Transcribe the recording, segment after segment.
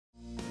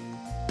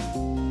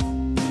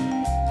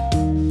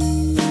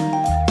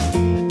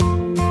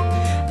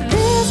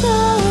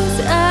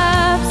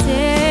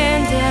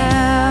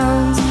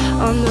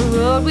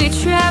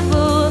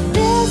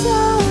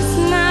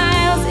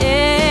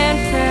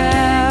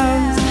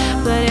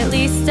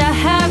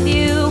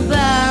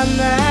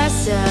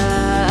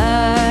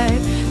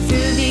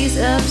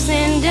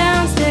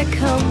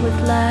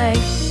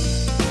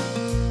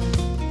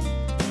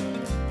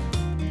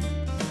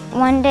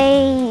One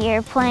day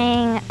you're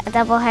playing a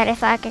doubleheader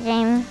soccer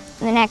game.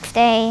 The next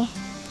day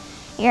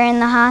you're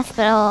in the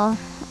hospital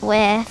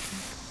with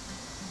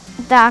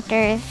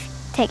doctors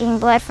taking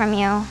blood from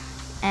you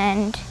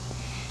and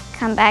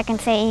come back and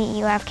say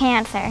you have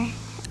cancer.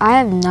 I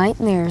have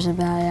nightmares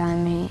about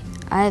it.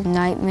 I have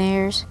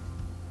nightmares.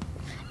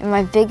 And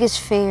my biggest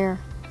fear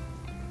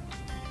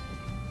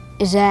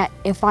is that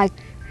if I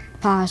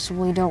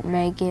possibly don't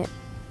make it,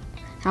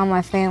 how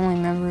my family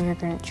members are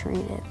going to treat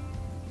it.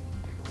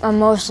 I'm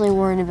mostly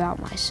worried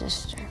about my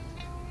sister.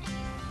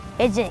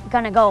 Is it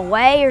going to go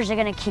away, or is it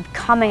going to keep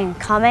coming and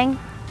coming?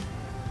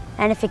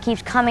 And if it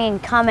keeps coming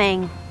and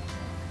coming,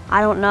 I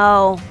don't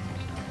know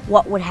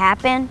what would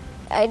happen.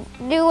 I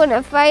do want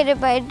to fight it,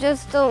 but I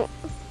just don't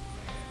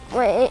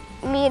want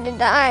me to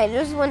die. I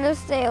just want to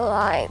stay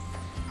alive.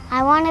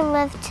 I want to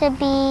live to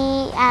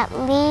be at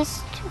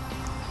least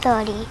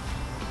 30.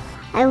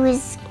 I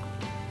was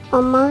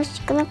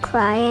almost gonna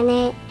cry, and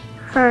it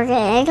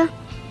hurted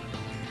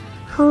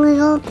a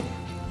little.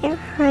 It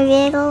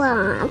hurted a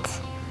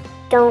lot.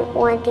 Don't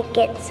want to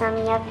get some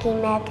yucky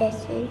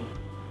medicine.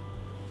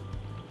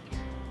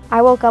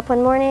 I woke up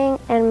one morning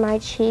and my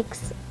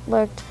cheeks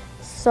looked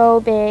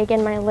so big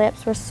and my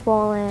lips were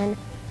swollen.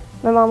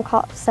 My mom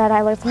said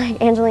I looked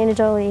like Angelina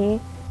Jolie.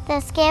 The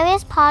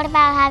scariest part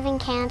about having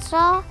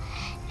cancer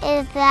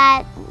is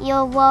that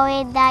you're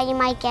worried that you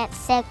might get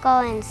sicker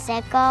and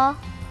sicker.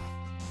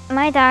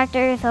 My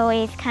doctors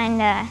always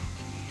kind of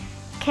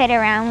kid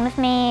around with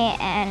me,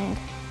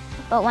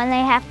 but when they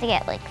have to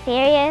get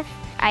serious,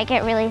 I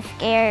get really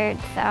scared,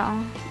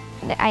 so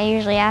I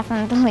usually ask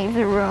them to leave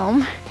the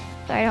room.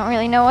 So I don't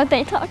really know what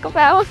they talk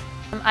about.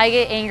 I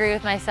get angry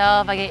with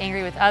myself, I get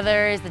angry with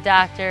others, the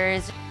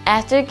doctors.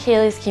 After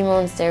Kaylee's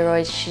chemo and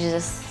steroids, she's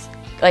just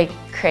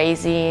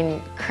crazy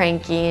and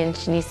cranky, and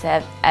she needs to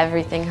have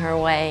everything her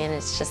way, and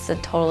it's just a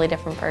totally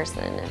different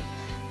person, and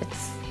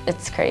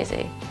it's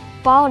crazy.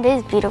 Bald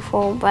is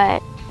beautiful,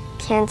 but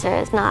cancer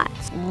is not.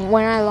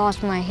 When I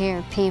lost my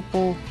hair,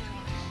 people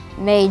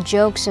made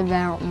jokes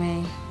about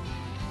me.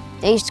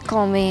 They used to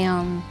call me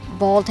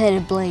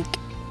bald-headed Blake.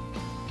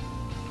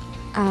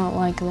 I don't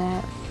like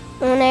that.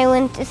 When I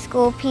went to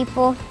school,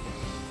 people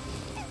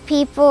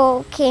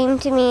came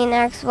to me and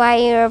asked why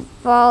you were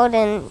bald,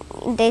 and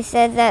they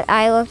said that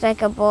I looked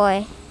like a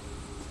boy,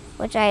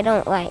 which I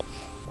don't like.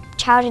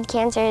 Childhood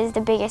cancer is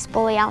the biggest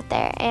bully out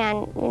there,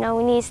 and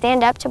we need to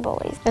stand up to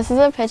bullies. This is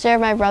a picture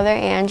of my brother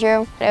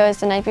Andrew. It was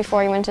the night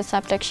before he went to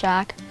septic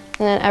shock,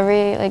 and then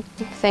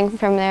everything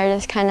from there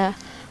just kind of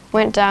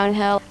went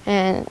downhill,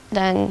 and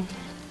then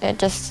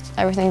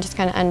everything just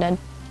kind of ended.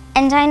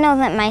 And I know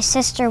that my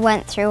sister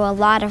went through a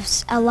lot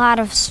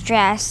of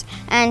stress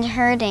and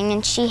hurting,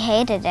 and she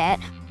hated it.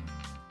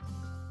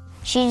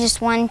 She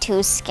just wanted to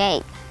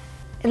escape.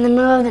 In the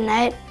middle of the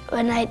night,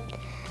 one night,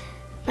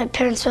 my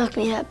parents woke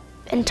me up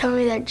and told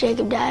me that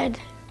Jacob died.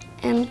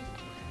 And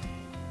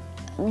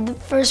the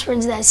first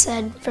words that I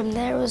said from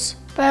there was,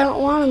 "But I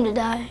don't want him to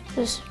die." It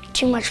was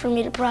too much for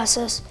me to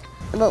process.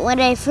 But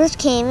when I first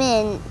came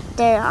in,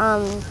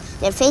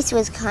 their face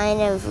was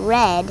kind of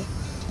red,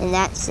 and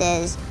that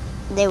says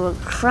they were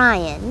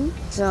crying.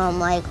 So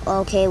I'm like,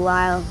 okay,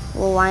 well,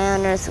 why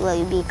on earth will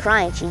you be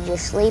crying? She's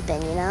just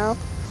sleeping,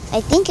 I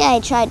think I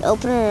tried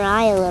opening her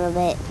eye a little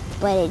bit,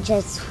 but it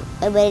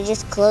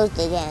just closed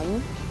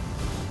again,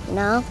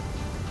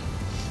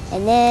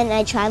 And then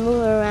I tried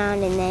moving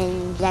around, and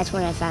then that's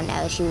when I found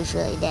out she was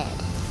really dead.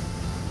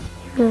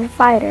 He was a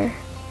fighter,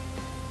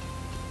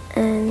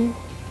 and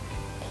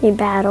he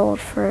battled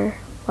for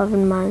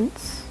 11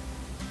 months,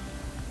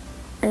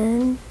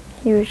 and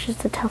he was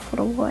just a tough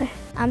little boy.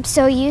 I'm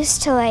so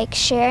used to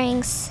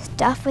sharing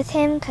stuff with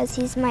him because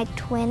he's my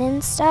twin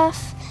and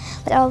stuff.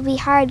 But it'll be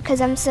hard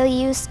because I'm so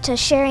used to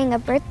sharing a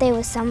birthday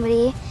with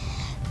somebody,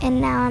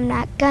 and now I'm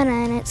not gonna,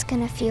 and it's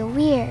gonna feel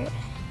weird.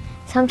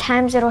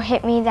 Sometimes it'll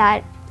hit me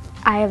that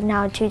I have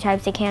now 2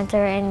 types of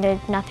cancer and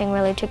there's nothing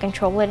really to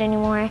control it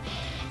anymore,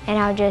 and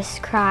I'll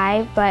just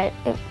cry. But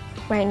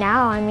right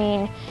now,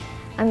 I'm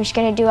just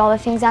gonna do all the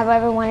things I've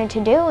ever wanted to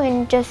do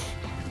and just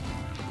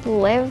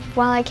live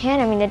while I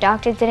can. The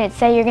doctors didn't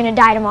say you're gonna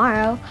die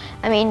tomorrow.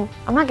 I'm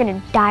not gonna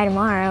die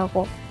tomorrow.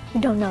 Well, we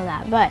don't know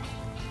that, but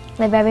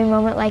live every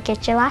moment like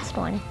it's your last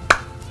one.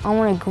 I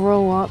want to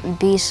grow up and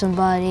be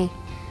somebody,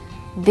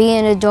 be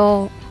an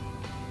adult,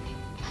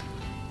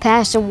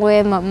 pass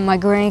away, my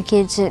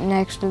grandkids sitting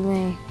next to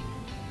me.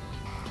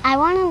 I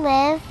want to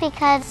live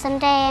because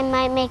someday I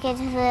might make it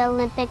to the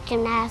Olympic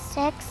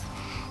gymnastics,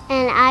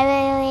 and I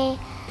really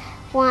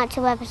want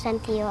to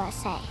represent the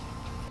USA.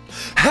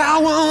 I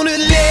want to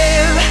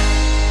live,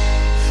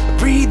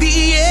 breathe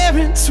the air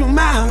into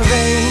my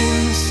veins.